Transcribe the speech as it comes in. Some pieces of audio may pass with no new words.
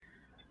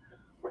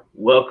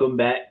Welcome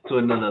back to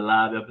another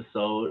live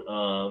episode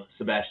of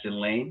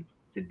Sebastian Lane.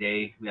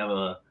 Today we have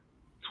a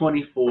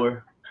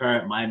 24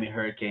 current Miami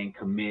Hurricane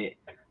commit.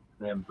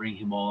 Let him bring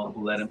him on.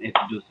 We'll let him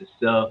introduce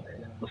himself.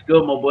 What's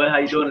good, my boy? How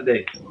you doing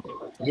today?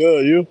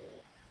 Good, you?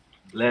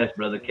 Blessed,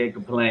 brother. Can't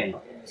complain.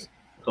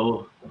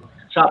 So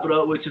chop it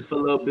up with you for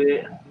a little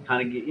bit.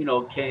 Kind of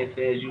get Kane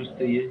fans used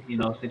to you.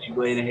 Since you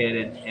went ahead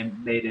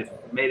and made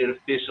it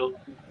official,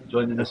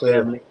 joining the Yes, sir.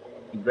 family.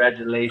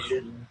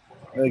 Congratulations.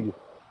 Thank you.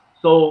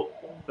 So,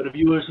 for the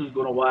viewers who's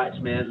gonna watch,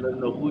 man, let them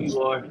know who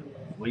you are,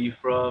 where you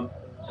from,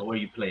 and where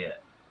you play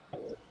at.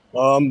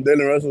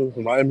 Daylen Russell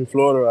from Miami,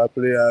 Florida. I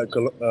play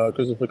at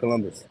Christopher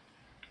Columbus.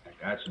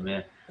 Gotcha,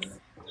 man.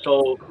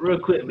 So, real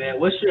quick, man,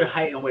 what's your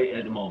height and weight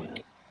at the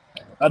moment?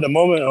 At the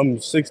moment, I'm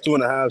 6'2"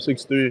 and a half,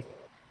 6'3".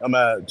 I'm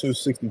at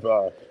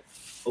 265.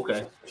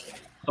 Okay.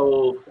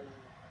 So,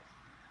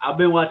 I've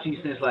been watching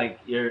you since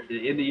like the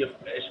end of your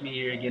freshman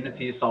year, getting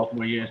into your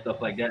sophomore year and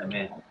stuff like that,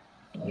 man.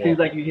 Yeah, Seems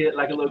like you hit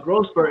like a little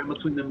growth spurt in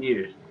between them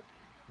years.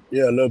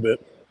 yeah, a little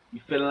bit.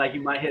 You feeling like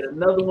you might hit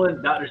another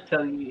one? Doctors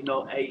telling you,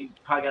 hey, you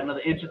probably got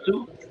another inch or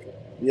two.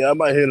 Yeah, I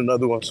might hit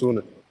another one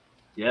sooner.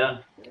 Yeah,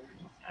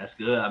 that's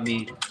good. I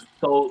mean,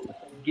 so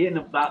getting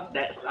about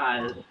that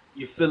size,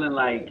 you're feeling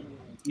like,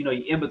 you're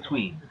in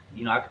between.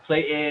 I can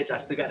play edge.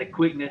 I still got the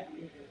quickness,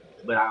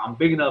 but I'm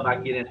big enough. I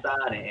can get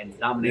inside and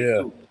dominate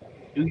Yeah. too.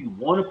 Do you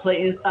want to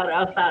play inside or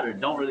outside, or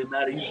don't really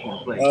matter? You just want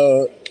to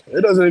play.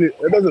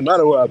 It doesn't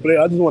matter where I play.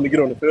 I just want to get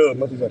on the field as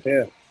much as I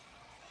can.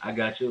 I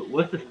got you.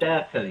 What's the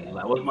staff telling you?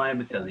 Like, what's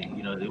Miami telling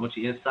you? They want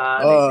you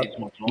inside. They Uh, just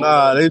want you on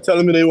nah, roll. they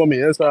telling me they want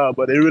me inside,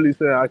 but they really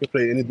saying I can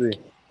play anything.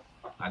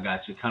 I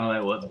got you. Kind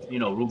of like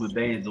what Ruben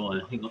Bain's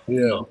doing. He gonna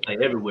Yeah. play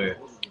everywhere.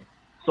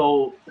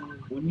 So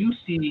when you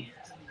see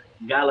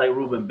a guy like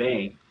Ruben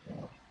Bain,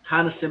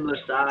 kind of similar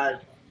size,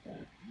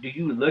 do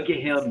you look at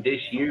him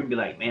this year and be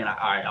like, man, all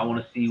right, I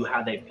want to see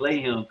how they play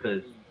him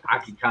because I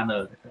can kind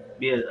of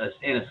be in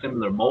a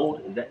similar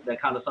mold? Is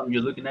that kind of something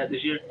you're looking at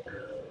this year?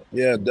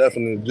 Yeah,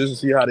 definitely. Just to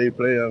see how they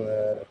play him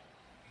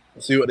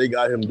and see what they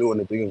got him doing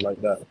and things like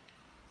that.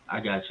 I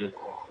got you.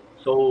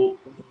 So,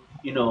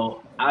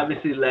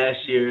 obviously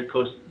last year,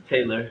 Coach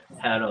Taylor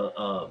had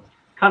a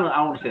kind of, I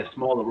don't want to say a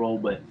smaller role,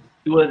 but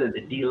he wasn't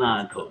the D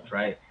line coach,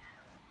 right?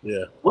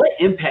 Yeah. What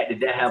impact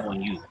did that have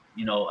on you?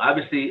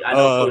 Obviously, I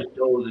know Uh, Coach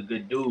Joe is a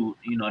good dude,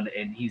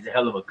 and he's a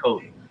hell of a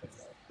coach.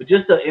 But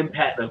just the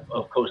impact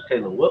of Coach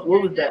Taylor, what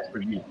was that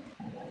for you?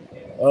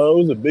 it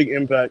was a big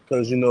impact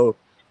because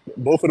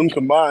both of them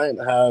combined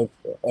have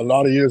a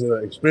lot of years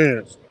of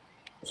experience.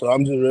 So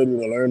I'm just ready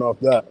to learn off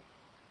that.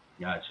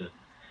 Gotcha.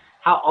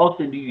 How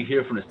often do you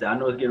hear from the staff? I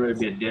know it's getting ready to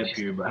be a dead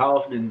period, but how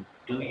often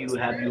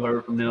have you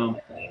heard from them?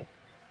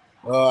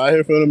 I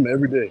hear from them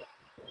every day.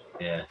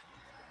 Yeah.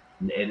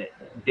 And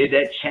did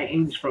that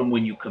change from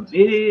when you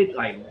committed?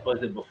 Like, was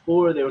it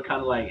before they were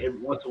kind of like every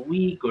once a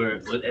week, or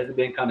has it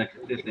been kind of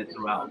consistent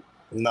throughout?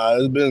 Nah,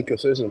 it's been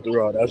consistent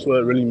throughout. That's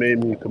what really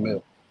made me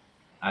commit.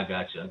 I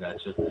got you. I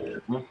got you.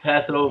 I'm gonna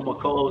pass it over to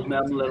my co-host,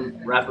 man. I'm gonna let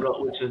him wrap it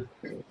up with you,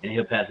 and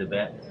he'll pass it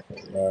back.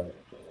 Uh,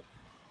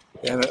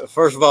 And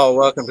first of all,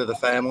 welcome to the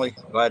family.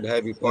 Glad to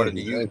have you part Thank of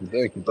the you, youth.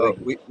 thank you, thank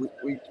you, thank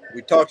you.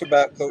 We talked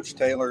about Coach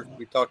Taylor.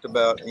 We talked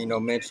about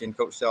mentioned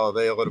Coach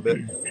Salavey a little bit.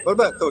 What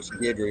about Coach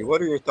Guidry?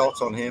 What are your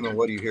thoughts on him, and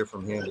what do you hear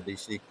from him to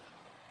DC?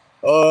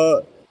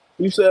 Uh,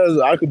 he says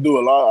I could do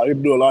a lot. I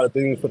could do a lot of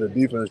things for the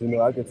defense.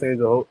 I can change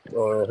the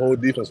whole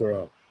defense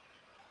around.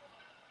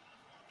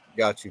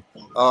 Got you.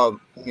 A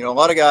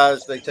lot of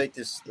guys they take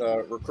this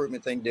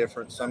recruitment thing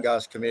different. Some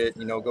guys commit,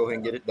 go ahead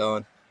and get it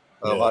done.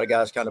 A Yeah. lot of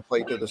guys kind of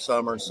play through the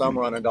summer, and some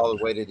run it all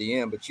the way to the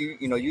end. But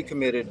you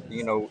committed,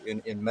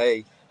 in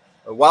May.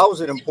 Why was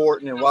it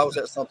important, and why was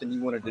that something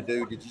you wanted to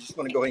do? Did you just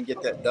want to go ahead and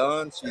get that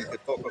done so you could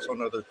focus on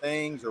other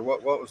things, or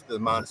what? What was the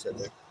mindset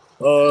there?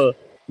 Uh,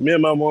 Me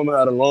and my mom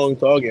had a long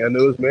talk, and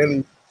it was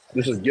mainly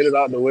just to get it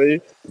out the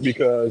way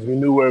because we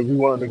knew where we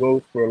wanted to go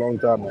for a long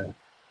time now.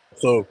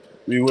 So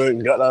we went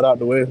and got that out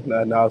the way,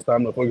 and now it's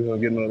time to focus on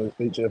getting on the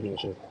state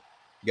championship.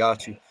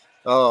 Got you.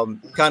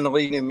 Kind of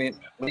lead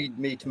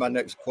me to my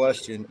next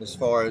question as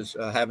far as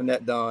having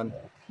that done.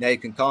 Now you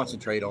can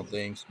concentrate on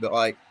things, but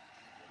like,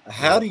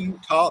 how Yeah. do you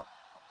top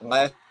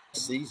last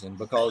season?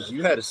 Because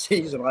you had a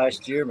season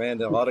last year, man,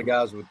 that a lot of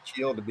guys would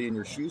kill to be in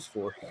your shoes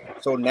for.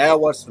 So now,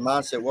 what's the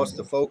mindset? What's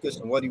the focus,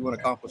 and what do you want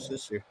to accomplish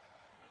this year?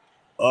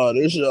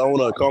 This year I want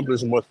to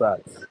accomplish more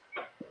facts,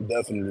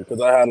 definitely, because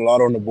I had a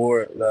lot on the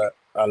board that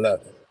I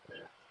left.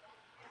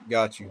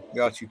 Got you.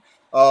 Got you.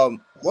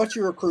 What's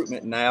your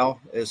recruitment now,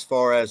 as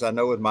far as I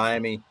know with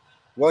Miami?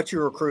 What's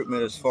your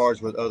recruitment as far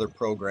as with other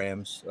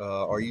programs?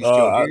 Are you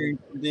still Uh, I, hearing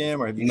from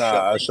them, or have you shut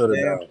nah, I things shut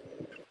it down? down.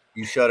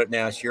 You shut it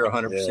down, so you're Yeah,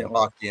 100%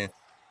 locked in.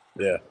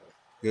 yeah.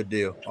 Good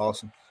deal.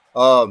 Awesome.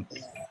 Um,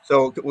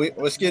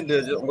 let's get into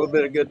a little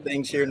bit of good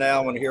things here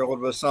now. I want to hear a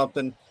little bit of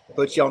something.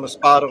 Put you on the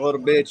spot a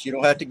little bit. You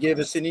don't have to give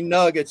us any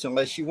nuggets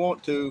unless you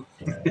want to,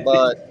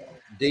 but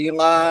D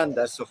line,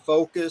 that's a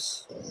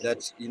focus.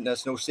 That's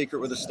no secret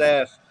with the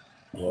staff.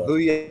 Yeah. Who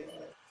you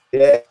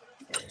at?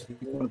 Who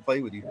you want to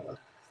play with you?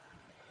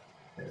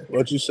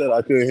 What you said,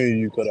 I couldn't hear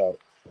you cut out.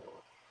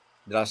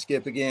 Did I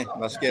skip again?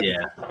 Am I skipping?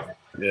 Yeah.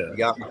 Yeah. You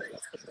got me?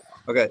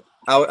 Okay.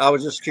 I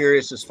was just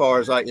curious as far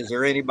as like, is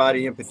there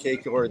anybody in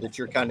particular that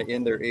you're kind of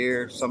in their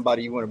ear?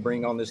 Somebody you want to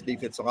bring on this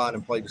defensive line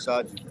and play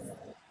beside you?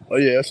 Oh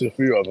yeah, that's a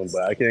few of them,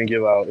 but I can't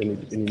give out any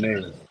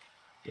names.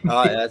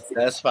 All right,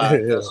 that's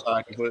fine. Yeah, That's fine.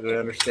 I completely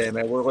understand,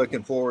 man. We're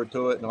looking forward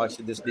to it. And like I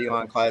said, this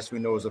D-line class we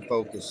know is a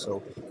focus.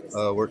 So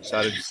we're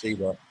excited to see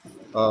that.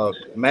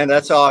 Man,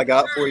 that's all I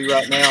got for you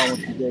right now. I want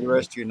you to enjoy the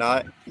rest of your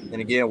night. And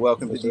again,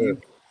 welcome to yes, the sir.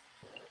 U.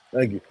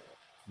 Thank you.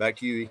 Back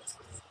to you, E.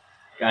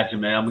 Gotcha,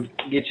 man. I'm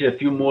gonna get you a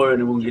few more,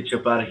 and then we'll get you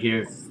up out of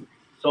here. All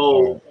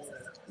So, right.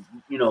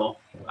 you know,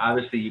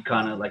 obviously, you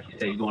kind of like you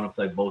said, you want to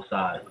play both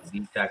sides,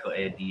 D tackle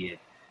and D end.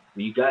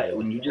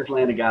 When you just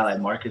land a guy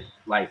like Marcus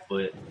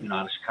Lightfoot,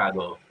 out of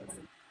Chicago,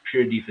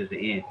 pure defensive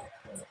end.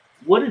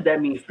 What does that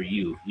mean for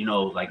you?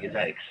 Like, is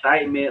that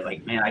excitement?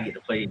 Like, man, I get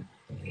to play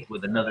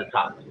with another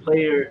top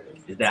player.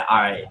 Is that all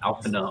right? I'm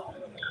finna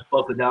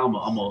focus down.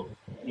 I'm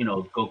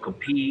gonna go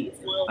compete.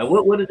 Like,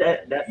 what does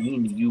that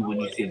mean to you when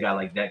you see a guy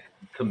like that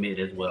commit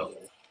as well?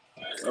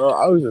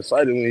 I was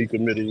excited when he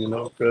committed,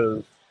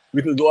 because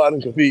we could go out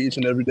and compete each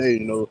and every day,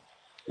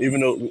 even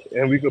though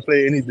and we could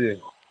play anything.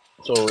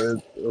 So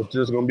it's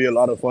just gonna be a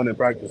lot of fun in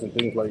practice and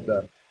things like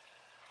that.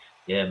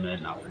 Yeah,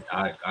 man, no,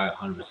 I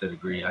 100%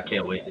 agree. I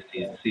can't wait to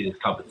see this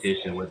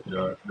competition with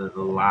the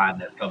line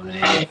that's coming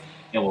in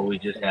and what we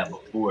just had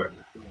before.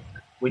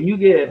 When you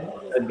get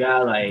a guy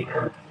like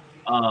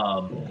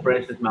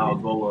Francis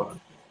Malgoa,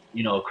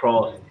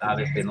 across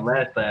obviously in the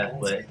last class,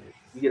 but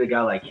you get a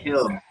guy like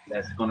him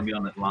that's going to be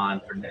on the line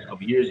for the next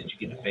couple of years that you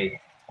get to face.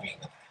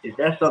 Is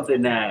that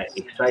something that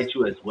excites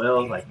you as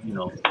well? Like,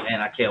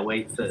 man, I can't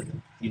wait to,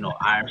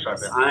 iron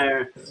sharpen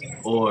iron,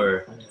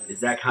 or is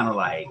that kind of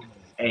like,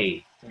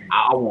 hey,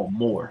 I want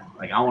more.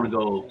 Like, I want to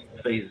go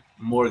face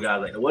more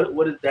guys like that.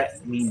 What does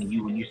that mean to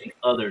you when you see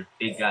other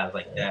big guys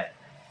like that,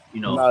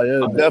 Nah, yeah,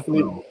 come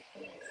definitely. through?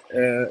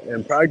 And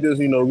in practice,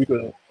 we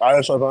could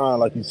iron sharpen iron,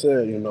 like you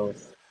said,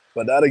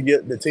 but that'll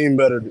get the team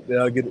better.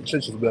 That'll get the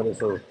trenches better.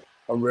 So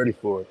I'm ready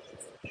for it.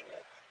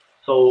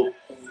 So,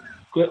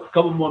 quick,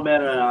 couple more,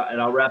 man,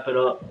 and I'll wrap it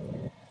up.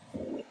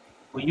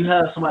 When you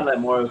have somebody like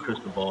Mario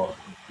Cristobal,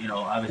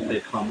 obviously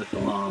a Columbus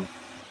alum,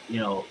 you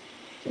know,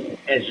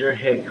 as your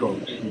head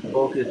coach, he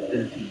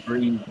focuses, he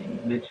breathes,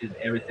 he mentions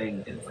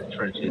everything is the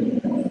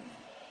trenches.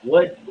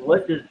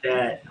 What does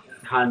that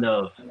kind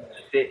of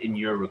sit in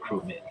your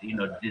recruitment?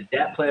 Did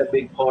that play a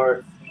big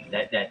part?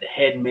 That the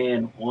head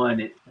man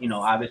wanted,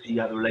 obviously you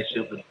got the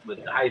relationship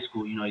with the high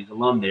school, he's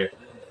alum there,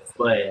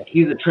 but Yeah.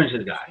 he's a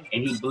trenches guy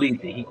and he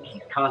bleeds it.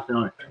 He's constant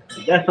on it.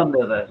 Is that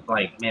something that's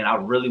like, man, I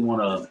really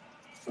want to,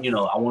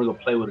 I want to go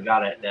play with a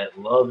guy that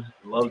loves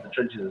the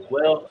trenches as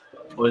well,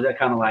 or is that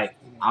kind of like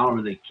I don't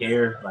really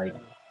care, like,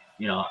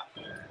 you know,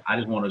 I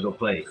just want to go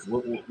play.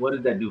 What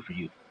does that do for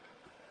you?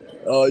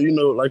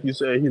 Like you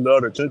said, he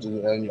loved the trenches,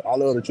 and I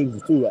love the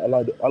trenches too. I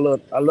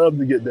love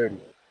to get dirty.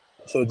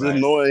 So just Right.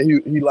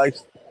 knowing he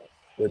likes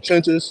the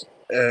trenches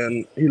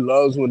and he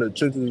loves when the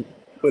trenches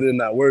put in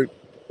that work,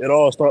 it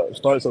all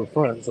starts up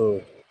front.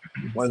 So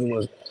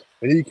when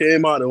he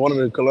came out in one of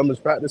the Columbus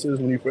practices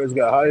when he first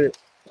got hired,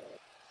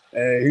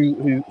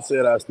 and he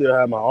said I still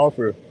have my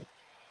offer,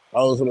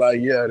 I was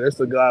like, yeah, that's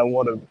the guy I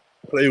want to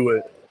play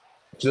with,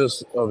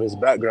 just of his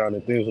background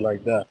and things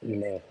like that.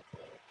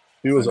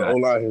 He I was an O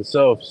got line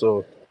himself,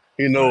 so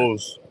he you. Right.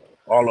 knows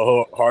all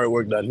the hard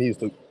work that needs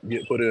to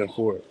get put in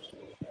for it.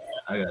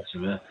 I got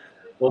you, man.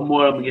 One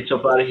more, I'm gonna get you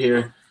up out of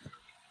here.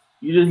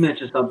 You just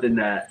mentioned something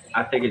that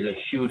I think is a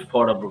huge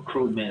part of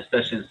recruitment,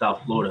 especially in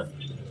South Florida.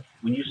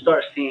 When you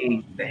start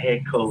seeing the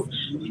head coach,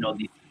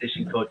 these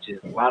position coaches,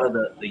 a lot of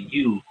the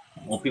U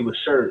on people's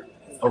shirt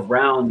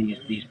around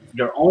these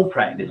their own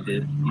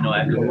practices,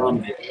 at Yeah.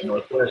 Columbus,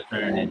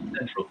 Northwestern, and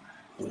Central.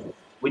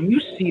 When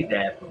you see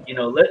that,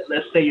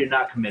 let's say you're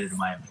not committed to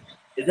Miami.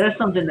 Is that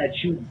something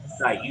that you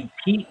like you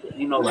peep?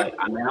 Like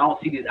I mean, I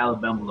don't see these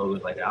Alabama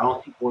logos like that. I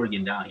don't see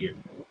Oregon down here.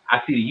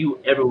 I see the U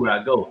everywhere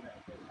I go.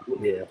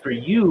 Yeah. For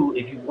you,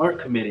 if you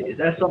weren't committed, is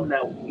that something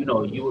that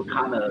you would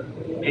kind of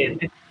pay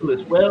attention to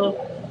as well?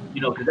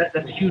 Because that's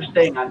a huge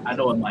thing I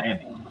know in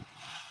Miami.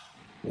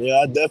 Yeah,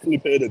 I definitely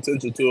paid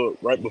attention to it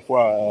right before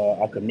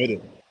I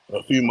committed.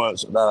 A few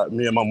months that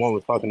me and my mom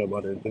was talking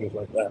about it and things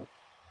like that.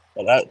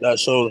 But that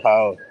shows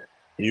how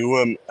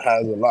UM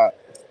has a lot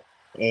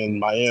in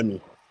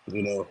Miami,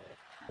 you know.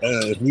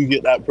 And if we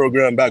get that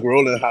program back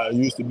rolling how it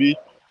used to be,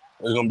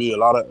 there's gonna be a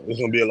lot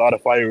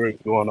of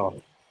fireworks going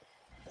on.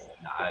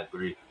 Nah, I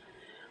agree.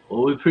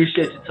 Well, we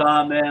appreciate your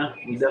time, man.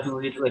 We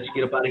definitely need to let you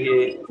get up out of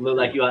here. Look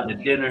like you out to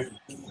dinner,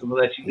 so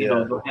we'll let you,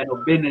 Yeah. go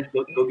handle business.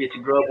 Go get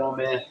your grub on,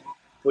 man.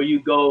 Before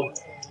you go,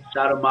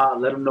 shout them out.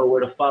 Let them know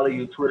where to follow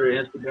you: Twitter,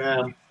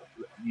 Instagram.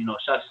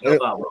 Shout yourself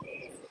In- out,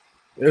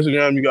 bro.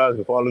 Instagram, you guys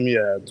can follow me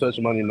at Touch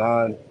Money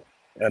 9,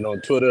 and on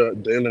Twitter,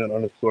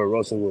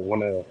 Daylen_Russell with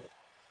one L.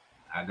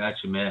 I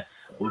got you, man.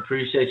 We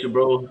appreciate you,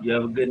 bro. You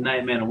have a good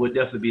night, man, and we'll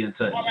definitely be in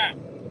touch.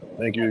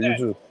 Thank you. You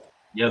too.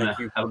 Yeah, man. Thank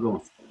you. Have a good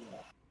one.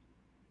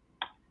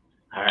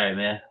 All right,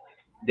 man.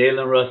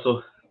 Daylen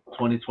Russell,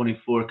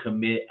 2024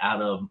 commit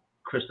out of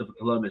Christopher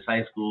Columbus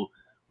High School,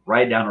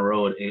 right down the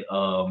road,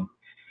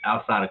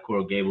 outside of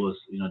Coral Gables,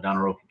 down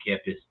the road from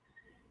campus.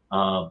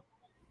 Um,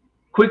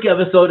 Quick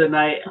episode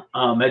tonight.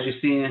 As you're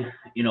seeing,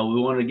 we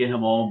wanted to get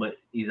him on, but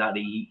he's out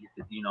to eat,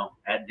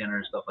 at dinner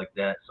and stuff like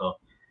that. So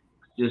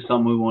just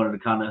something we wanted to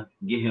kind of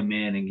get him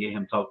in and get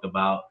him talked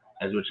about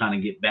as we're trying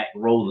to get back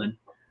rolling.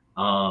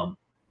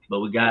 But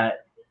we got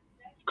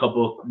a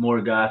couple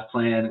more guys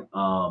playing,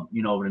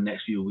 over the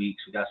next few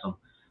weeks. We got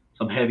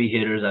some heavy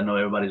hitters. I know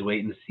everybody's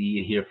waiting to see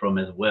and hear from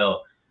as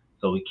well.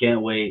 So we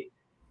can't wait.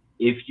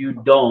 If you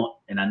don't,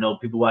 and I know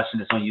people watching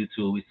this on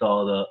YouTube, we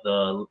saw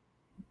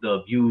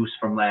the views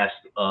from last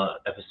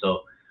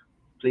episode.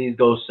 Please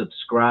go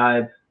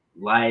subscribe,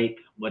 like,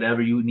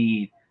 whatever you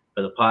need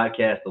for the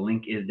podcast. The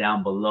link is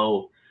down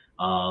below.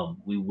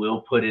 We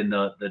will put in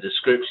the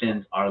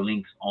descriptions our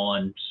links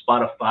on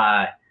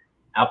Spotify,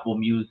 Apple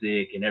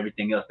Music, and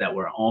everything else that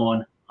we're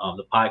on,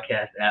 the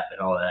podcast app and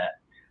all of that.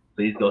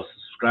 Please go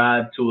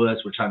subscribe to us.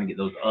 We're trying to get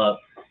those up.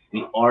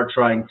 We are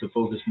trying to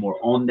focus more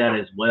on that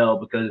as well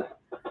because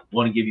we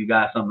want to give you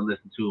guys something to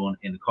listen to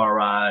in the car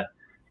ride,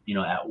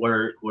 at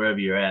work, wherever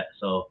you're at.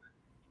 So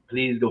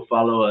please go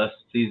follow us.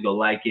 Please go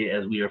like it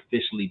as we are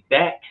officially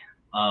back.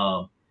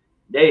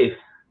 Dave,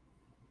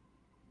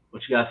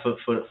 what you got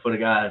for the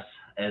guys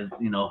as,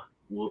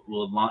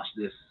 we'll launch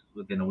this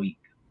within a week?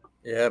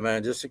 Yeah,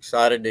 man, just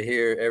excited to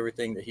hear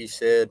everything that he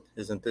said,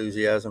 his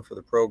enthusiasm for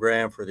the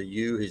program, for the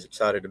U. He's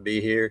excited to be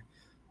here.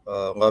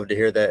 Love to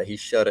hear that he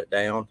shut it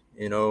down.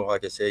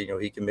 Like I said,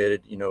 he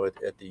committed,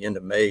 at the end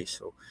of May.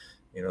 So,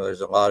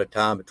 there's a lot of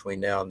time between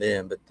now and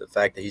then. But the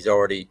fact that he's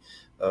already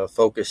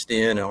focused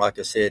in, and like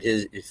I said,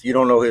 if you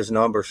don't know his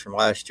numbers from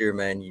last year,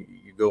 man,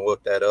 you go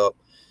look that up.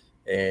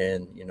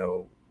 And,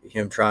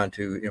 him trying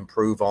to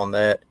improve on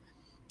that.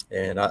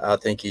 And I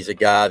think he's a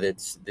guy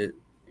that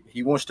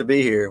he wants to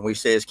be here. And we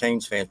say as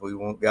Canes fans, we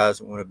want guys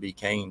that want to be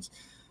Canes.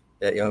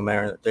 That young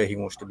man there, he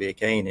wants to be a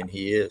Cane, and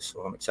he is.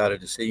 So I'm excited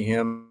to see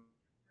him.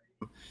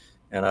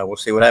 And we'll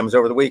see what happens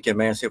over the weekend,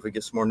 man. See if we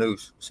get some more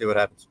news. See what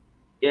happens.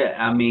 Yeah,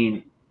 I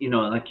mean,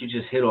 like you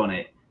just hit on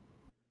it.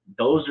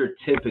 Those are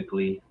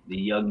typically the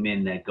young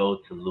men that go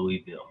to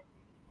Louisville,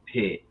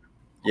 Pitt,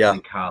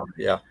 in college.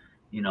 Yeah.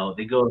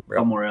 They go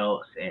somewhere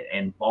else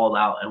and ball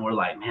out, and we're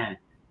like, man,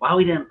 why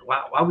we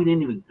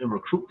didn't even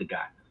recruit the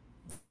guy?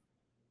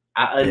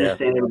 I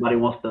understand everybody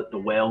wants the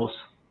whales,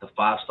 the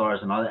 5 stars,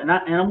 and all that, and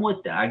I'm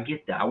with that. I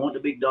get that. I want the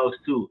big dogs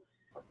too,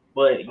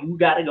 but you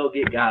got to go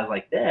get guys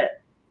like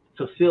that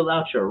to fill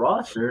out your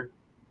roster,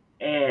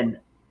 and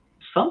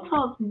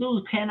sometimes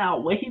dudes pan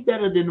out way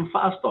better than the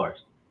 5 stars.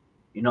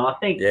 I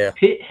think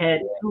Pitt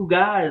had 2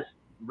 guys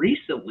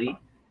recently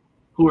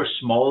who are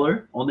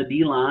smaller on the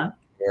D line.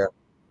 Yeah.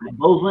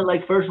 Both went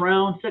like first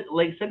round,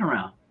 late second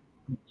round.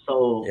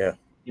 So,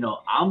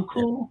 I'm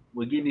cool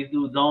with getting these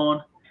dudes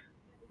on,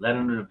 let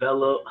them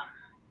develop,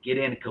 get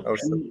in and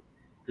compete,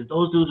 because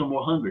those dudes are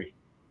more hungry.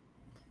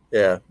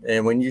 Yeah,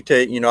 and when you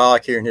take, I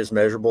like hearing his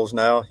measurables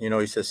now. He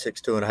says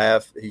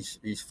 6'2.5".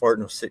 He's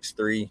flirting with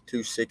 6'3",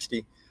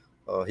 260.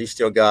 He's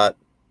still got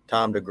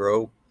time to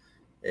grow.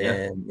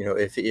 And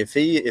if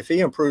he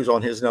improves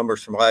on his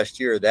numbers from last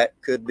year, that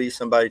could be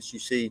somebody that you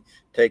see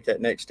take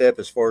that next step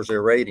as far as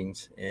their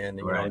ratings. And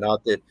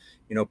not that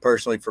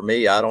personally for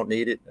me, I don't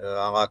need it.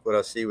 I like what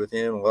I see with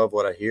him, love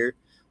what I hear.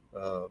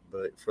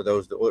 But for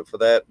those that look for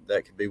that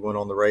could be one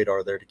on the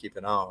radar there to keep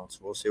an eye on. So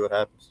we'll see what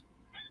happens.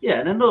 Yeah,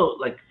 and I know,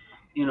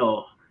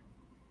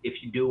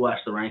 if you do watch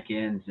the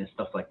rankings and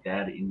stuff like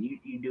that, and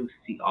you do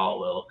see,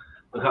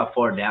 look how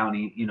far down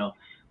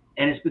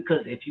and it's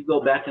because if you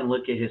go back and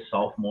look at his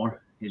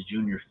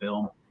junior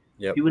film,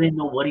 you wouldn't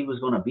know what he was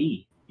going to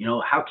be.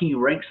 How can you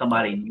rank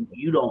somebody and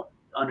you don't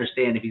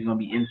understand if he's going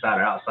to be inside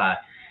or outside,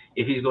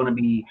 if he's going to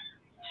be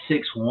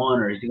 6'1"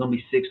 or is he going to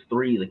be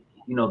 6'3"?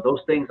 Those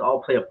things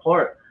all play a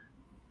part,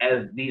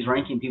 as these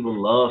ranking people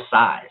love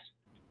size.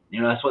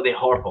 That's what they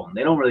harp on.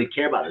 They don't really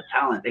care about the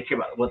talent. They care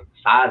about what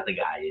size the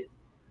guy is.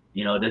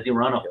 Does he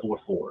run a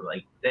 4.4?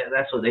 Like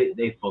that's what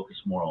they focus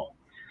more on.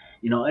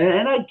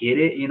 And I get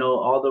it.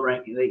 All the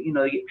ranking, they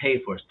get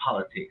paid for his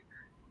politics.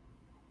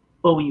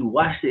 But when you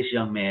watch this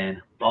young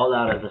man ball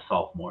out as a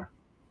sophomore,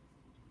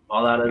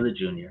 ball out as a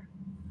junior,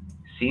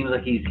 seems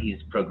like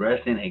he's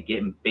progressing and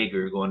getting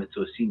bigger going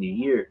into a senior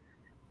year.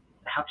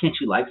 How can't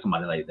you like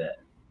somebody like that?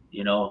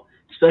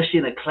 Especially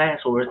in a class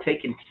where we're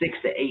taking 6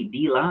 to 8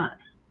 D lines.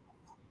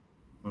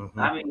 Mm-hmm.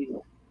 I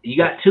mean, you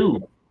got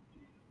 2.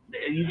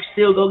 You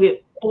still go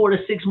get 4 to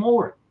 6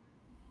 more.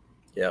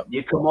 Yeah.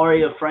 Your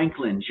Kamaria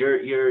Franklins, your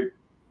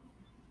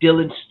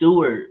Dylan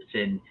Stewarts,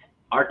 and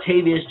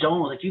Artavius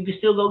Jones. Like, you can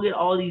still go get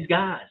all these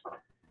guys.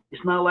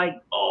 It's not like,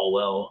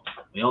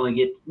 we only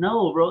get –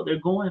 no, bro. They're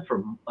going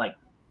for, like,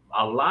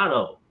 a lot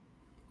of them.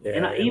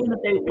 Yeah, and even if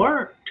they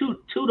weren't 2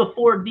 to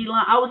 4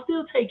 D-line, I would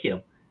still take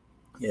him.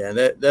 Yeah,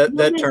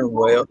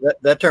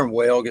 that term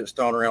whale gets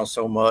thrown around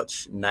so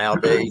much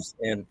nowadays.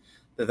 And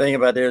the thing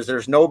about it is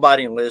there's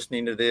nobody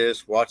listening to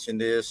this, watching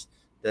this,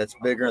 that's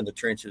bigger in the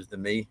trenches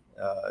than me.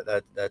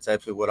 That's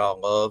absolutely what I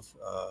love,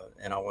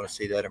 and I want to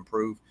see that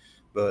improve.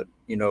 But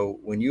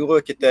when you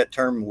look at that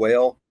term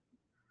well,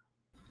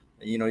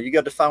 you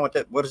got to define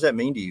what does that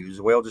mean to you?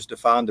 Is well just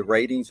define the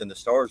ratings and the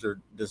stars, or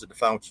does it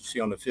define what you see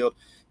on the field?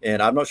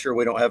 And I'm not sure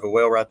we don't have a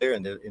well right there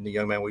in the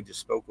young man we just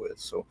spoke with.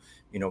 So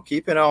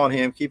keep an eye on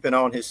him, keep an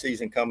eye on his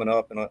season coming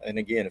up, and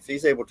again, if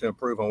he's able to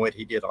improve on what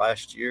he did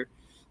last year,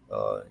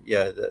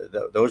 yeah,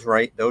 those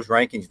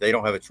rankings, they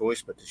don't have a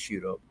choice but to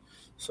shoot up.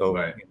 So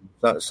Right.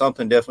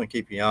 something definitely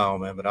keep your eye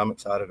on, man. But I'm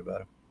excited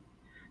about it.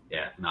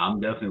 Yeah. No, I'm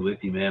definitely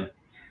with you, man.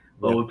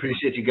 Well, Yeah. we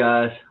appreciate you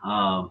guys.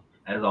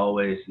 As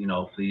always,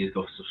 please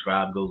go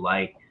subscribe, go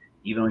like,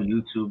 even on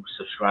YouTube,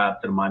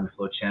 subscribe to the Miami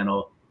Flow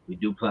channel. We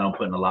do plan on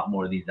putting a lot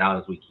more of these out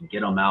as we can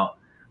get them out.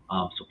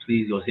 So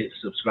please go hit the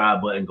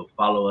subscribe button, go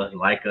follow us,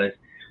 like us.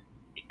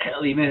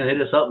 Hell, even hit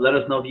us up. Let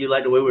us know if you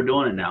like the way we're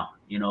doing it now.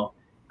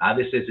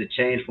 Obviously it's a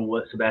change from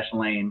what Sebastian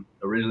Lane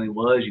originally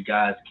was. You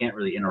guys can't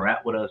really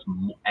interact with us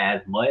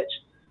as much.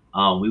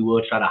 We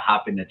will try to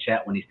hop in the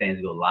chat when these things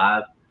go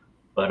live,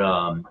 but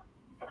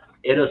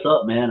hit us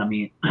up, man. I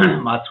mean,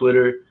 my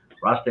Twitter,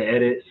 Rasta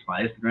Edits,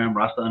 my Instagram,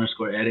 Rasta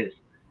underscore Edits.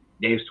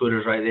 Dave's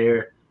Twitter's right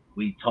there.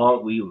 We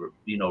talk, we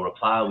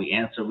reply, we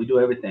answer, we do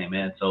everything,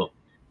 man. So,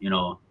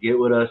 get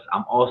with us.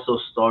 I'm also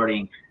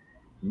starting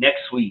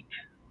next week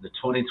the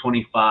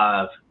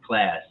 2025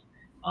 class.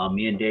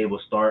 Me and Dave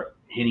will start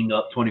hitting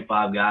up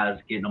 25 guys,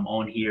 getting them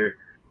on here,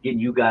 getting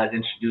you guys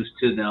introduced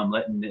to them,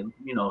 letting them,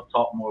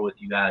 talk more with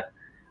you guys.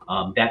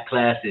 That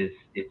class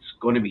it's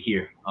going to be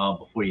here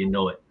before you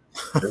know it.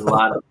 There's a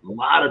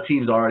lot of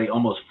teams already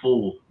almost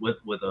full with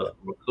a Yeah.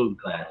 recruiting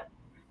class.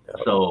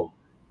 Yeah. So,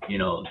 you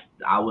know,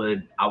 I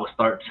would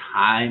start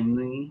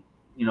timely,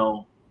 you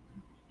know,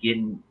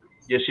 getting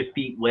just your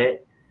feet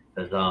wet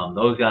because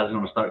those guys are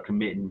gonna start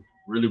committing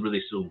really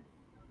really soon.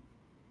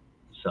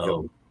 Yep.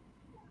 So,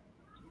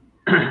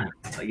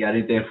 you got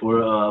anything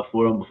for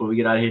them before we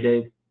get out of here,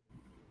 Dave?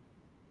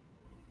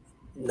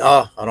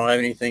 No, I don't have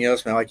anything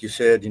else, man. Like you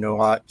said,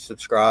 like,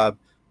 subscribe.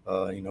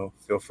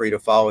 Feel free to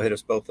follow. Hit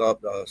us both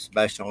up.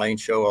 Sebastian Lane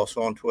Show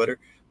also on Twitter.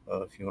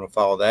 If you want to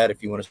follow that,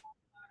 if you want to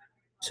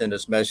send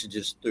us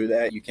messages through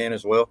that, you can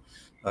as well.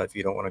 If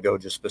you don't want to go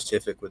just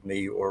specific with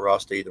me or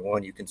Ross, to either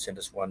one, you can send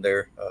us one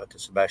there to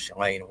Sebastian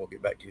Lane, and we'll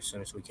get back to you as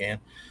soon as we can.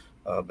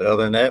 But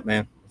other than that,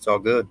 man, it's all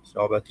good. It's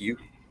all about you.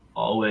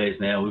 Always,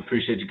 man. We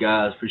appreciate you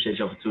guys. Appreciate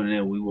y'all for tuning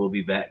in. We will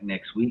be back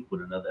next week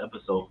with another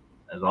episode.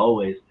 As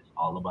always, it's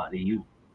all about the you.